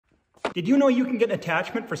Did you know you can get an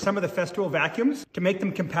attachment for some of the Festool vacuums to make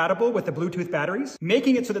them compatible with the Bluetooth batteries,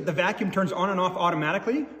 making it so that the vacuum turns on and off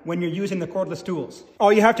automatically when you're using the cordless tools?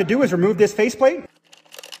 All you have to do is remove this faceplate,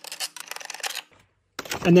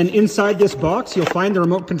 and then inside this box you'll find the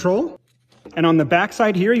remote control. And on the back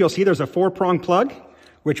side here you'll see there's a 4-prong plug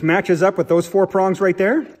which matches up with those 4 prongs right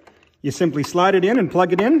there. You simply slide it in and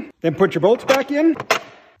plug it in, then put your bolts back in.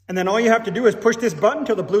 And then all you have to do is push this button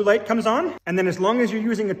till the blue light comes on. And then as long as you're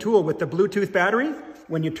using a tool with the Bluetooth battery,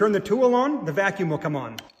 when you turn the tool on, the vacuum will come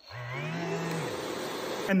on.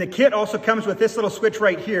 And the kit also comes with this little switch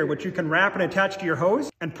right here, which you can wrap and attach to your hose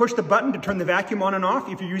and push the button to turn the vacuum on and off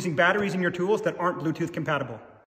if you're using batteries in your tools that aren't Bluetooth compatible.